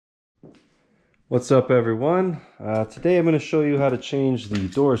What's up, everyone? Today I'm going to show you how to change the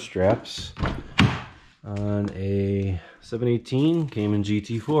door straps on a 718 Cayman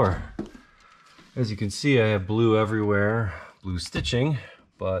GT4. As you can see, I have blue everywhere, blue stitching,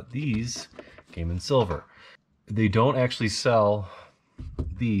 but these came in silver. They don't actually sell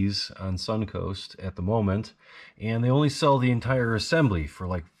these on Suncoast at the moment, and they only sell the entire assembly for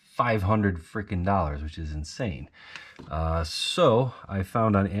like $500 freaking dollars, which is insane. So I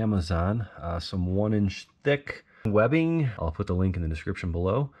found on Amazon some 1-inch thick webbing. I'll put the link in the description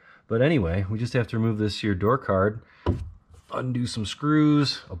below. But anyway, we just have to remove this here door card, undo some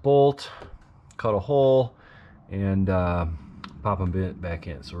screws, a bolt, cut a hole, and pop them back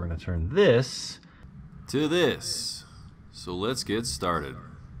in. So we're going to turn this to this. So let's get started.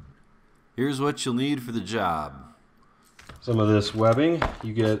 Here's what you'll need for the job. Some of this webbing.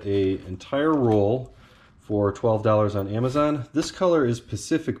 You get an entire roll for $12 on Amazon. This color is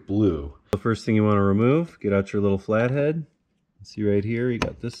Pacific Blue. The first thing you want to remove, get out your little flathead. See right here, you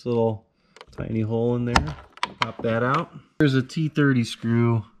got this little tiny hole in there. Pop that out. There's a T30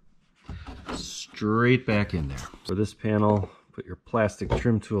 screw straight back in there. For this panel, put your plastic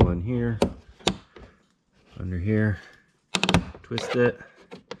trim tool in here, under here, twist it.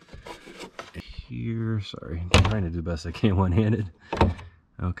 Here, sorry, I'm trying to do the best I can one-handed.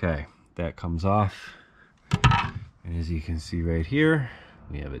 Okay, that comes off. And as you can see right here,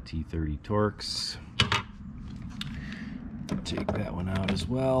 we have a T30 Torx. Take that one out as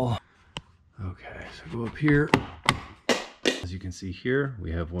well. Okay, so go up here. As you can see here,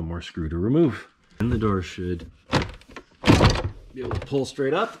 we have one more screw to remove. And the door should be able to pull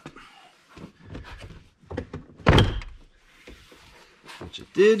straight up. Which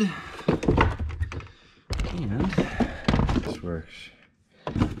it did. And this works.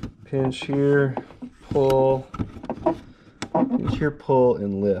 Pinch here, pull, pinch here, pull,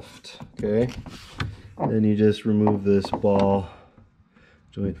 and lift. Okay. Then you just remove this ball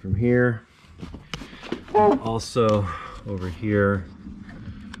joint from here. Also over here,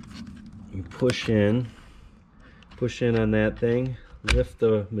 you push in on that thing, lift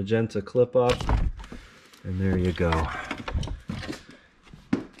the magenta clip up, and there you go.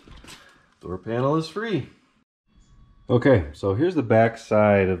 Door panel is free. Okay, so here's the back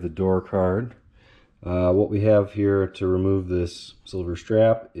side of the door card. What we have here to remove this silver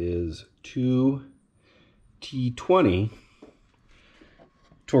strap is 2 T20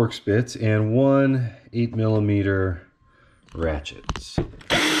 Torx bits and 1 8mm ratchets.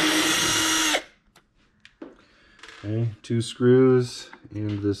 Okay, 2 screws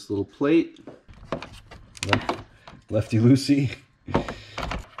and this little plate. Lefty loosey.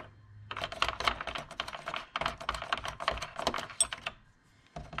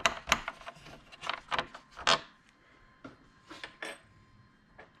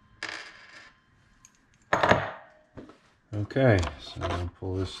 Okay, so I'm going to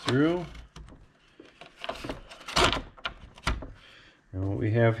pull this through. And what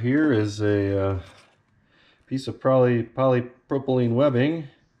we have here is a piece of polypropylene webbing.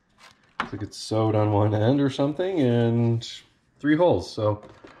 Looks like it's sewed on one end or something, and 3 holes. So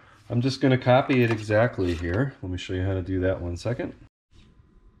I'm just going to copy it exactly here. Let me show you how to do that 1 second.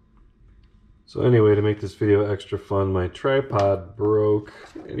 So anyway, to make this video extra fun, my tripod broke.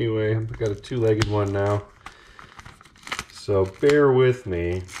 Anyway, I've got a 2-legged one now. So bear with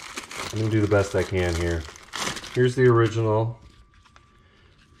me. I'm going to do the best I can here. Here's the original.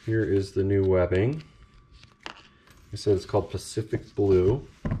 Here is the new webbing. I said it's called Pacific Blue.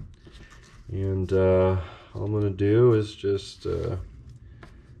 And all I'm going to do is just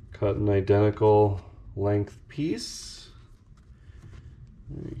cut an identical length piece.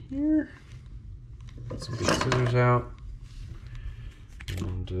 Right here. Get some good scissors out.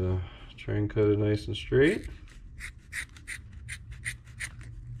 And try and cut it nice and straight.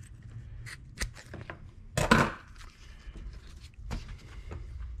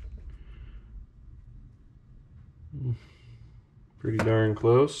 Pretty darn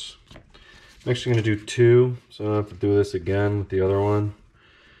close. I'm actually going to do 2, so I don't have to do this again with the other one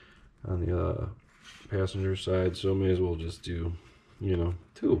on the passenger side, so I may as well just do,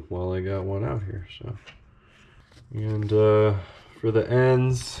 2 while I got one out here. So, and for the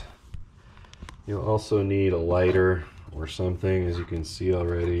ends, you'll also need a lighter or something. As you can see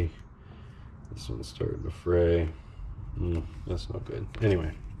already, this one's starting to fray. That's not good.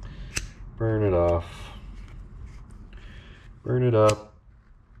 Anyway, burn it off. Burn it up,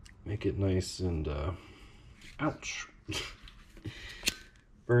 make it nice and, ouch.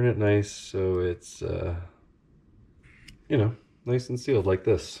 Burn it nice so it's, nice and sealed like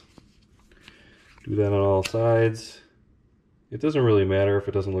this. Do that on all sides. it doesn't really matter if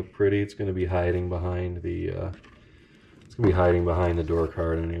it doesn't look pretty. It's going to be hiding behind the door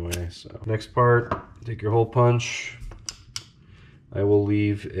card anyway. So next part, take your hole punch. I will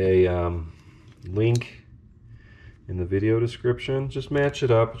leave a link in the video description. Just match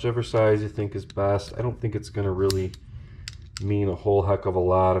it up, whichever size you think is best. I don't think it's going to really mean a whole heck of a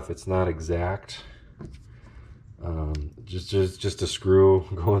lot if it's not exact. Just a screw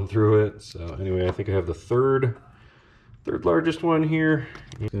going through it. So anyway, I think I have the third largest one here.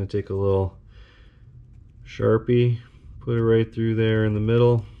 I'm going to take a little Sharpie, put it right through there in the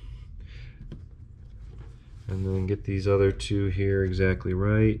middle, and then get these other two here exactly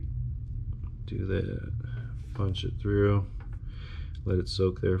right. Do that, punch it through, let it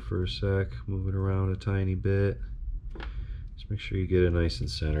soak there for a sec, move it around a tiny bit. Just make sure you get it nice and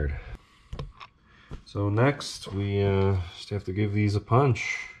centered. So next we just have to give these a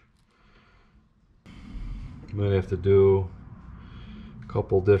punch. Might have to do a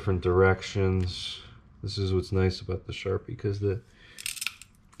couple different directions. This is what's nice about the Sharpie, because the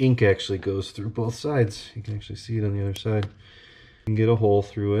ink actually goes through both sides. You can actually see it on the other side. You can get a hole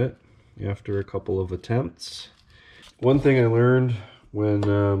through it after a couple of attempts. One thing I learned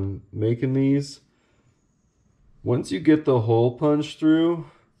when making these, once you get the hole punched through,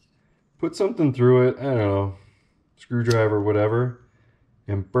 put something through it, I don't know, screwdriver, whatever,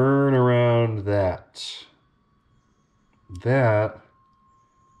 and burn around that. That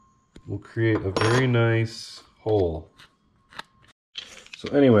will create a very nice hole. So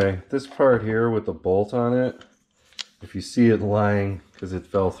anyway, this part here with the bolt on it, if you see it lying because it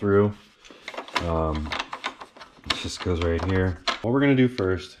fell through, it just goes right here. What we're going to do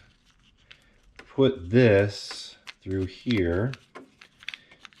first, put this through here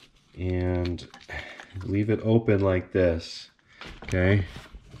and leave it open like this. Okay,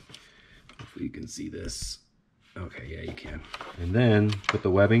 hopefully you can see this. Okay, yeah, you can. And then put the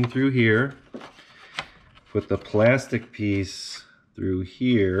webbing through here, put the plastic piece through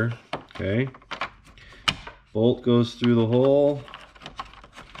here. Okay, bolt goes through the hole.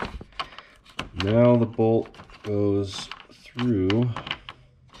 Now the bolt goes through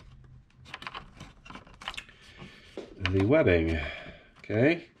the webbing.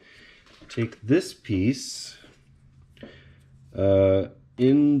 Okay, take this piece,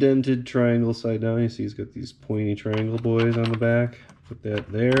 indented triangle side down. You see he's got these pointy triangle boys on the back. Put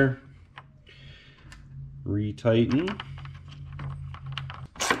that there. Retighten.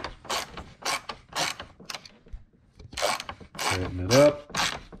 Tighten it up.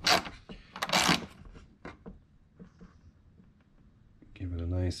 Give it a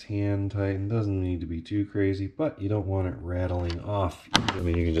nice hand tighten. Doesn't need to be too crazy, but you don't want it rattling off. I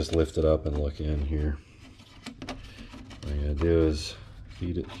mean, you can just lift it up and look in here. All you gotta do is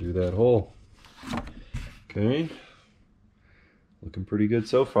feed it through that hole. Okay, looking pretty good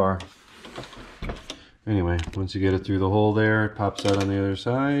so far. Anyway, once you get it through the hole there, it pops out on the other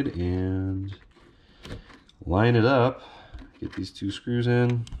side, and line it up. Get these two screws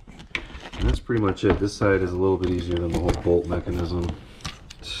in, and that's pretty much it. This side is a little bit easier than the whole bolt mechanism.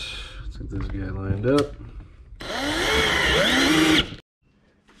 Let's get this guy lined up.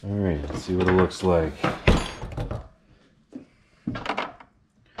 All right, let's see what it looks like.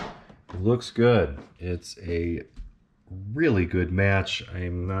 It looks good. It's a really good match.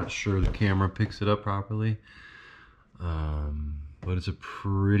 I'm not sure the camera picks it up properly, but it's a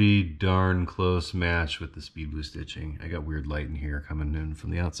pretty darn close match with the speed blue stitching. I got weird light in here coming in from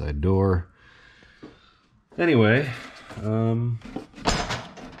the outside door. Anyway,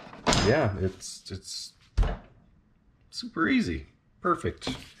 yeah, it's super easy,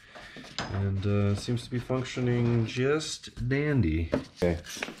 perfect, and seems to be functioning just dandy. Okay,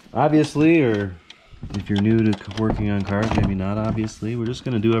 obviously, or if you're new to working on cars, maybe not obviously, we're just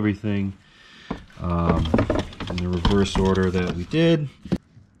going to do everything in the reverse order that we did.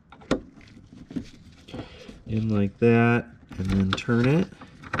 In like that, and then turn it,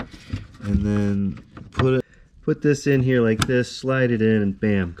 and then put this in here like this, slide it in, and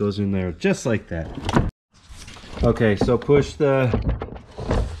bam, goes in there just like that. Okay, so push the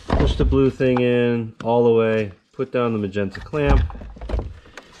blue thing in all the way, put down the magenta clamp,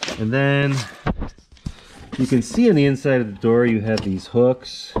 and then you can see on the inside of the door you have these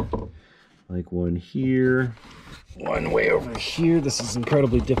hooks, like one here, one way over here. This is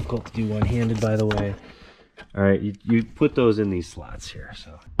incredibly difficult to do one-handed, by the way. All right, you put those in these slots here.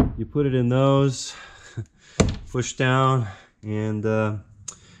 So you put it in those, push down, and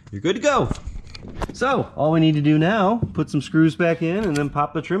you're good to go. So all we need to do now, put some screws back in and then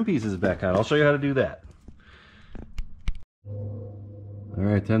pop the trim pieces back on. I'll show you how to do that. All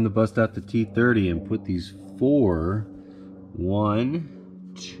right, time to bust out the T30 and put these 4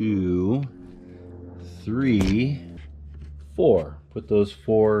 1, 2, 3, 4. Put those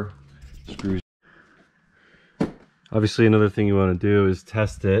 4 screws. Obviously, another thing you want to do is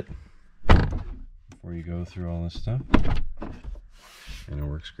test it before you go through all this stuff. And it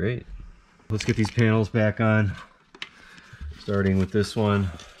works great. Let's get these panels back on. Starting with this one.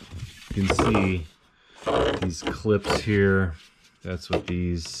 You can see these clips here. That's what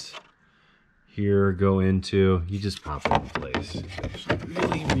these here go into. You just pop it in place. It's actually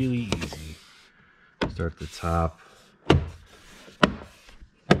really, really easy. Start at the top.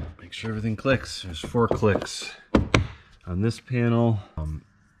 Make sure everything clicks. There's 4 clicks on this panel.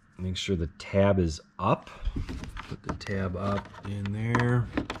 Make sure the tab is up. Put the tab up in there.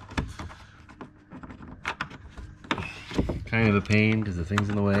 Kind of a pain because the thing's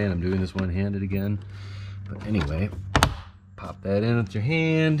in the way and I'm doing this one-handed again. But anyway, pop that in with your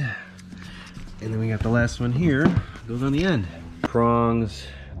hand. And then we got the last one here. It goes on the end. Prongs,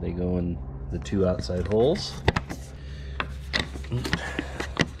 they go in the 2 outside holes.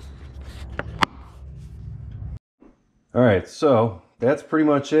 Alright, so that's pretty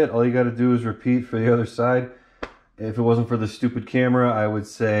much it. All you got to do is repeat for the other side. If it wasn't for the stupid camera, I would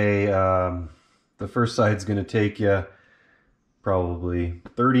say the first side's going to take you probably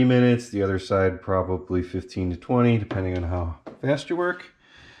 30 minutes. The other side probably 15 to 20, depending on how fast you work.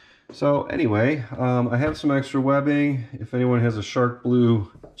 So anyway, I have some extra webbing. If anyone has a shark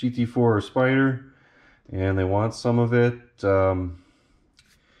blue GT4 or Spider and they want some of it,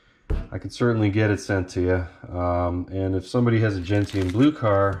 I could certainly get it sent to you. And if somebody has a gentian blue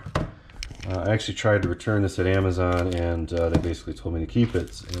car, I actually tried to return this at Amazon and they basically told me to keep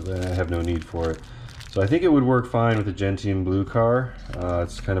it. And I have no need for it. So I think it would work fine with a gentian blue car.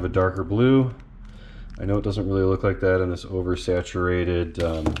 It's kind of a darker blue. I know it doesn't really look like that in this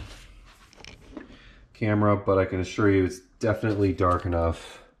oversaturated camera, but I can assure you it's definitely dark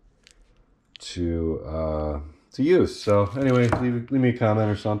enough to use. So anyway, leave me a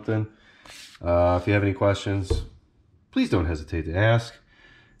comment or something. If you have any questions, please don't hesitate to ask.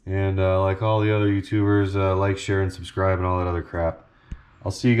 And like all the other YouTubers, like, share, and subscribe and all that other crap.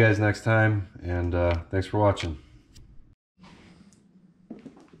 I'll see you guys next time, and thanks for watching.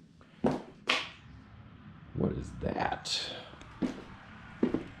 What is that?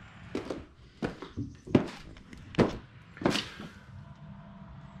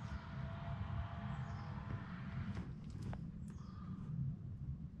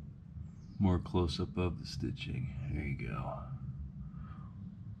 More close up of the stitching. There you go.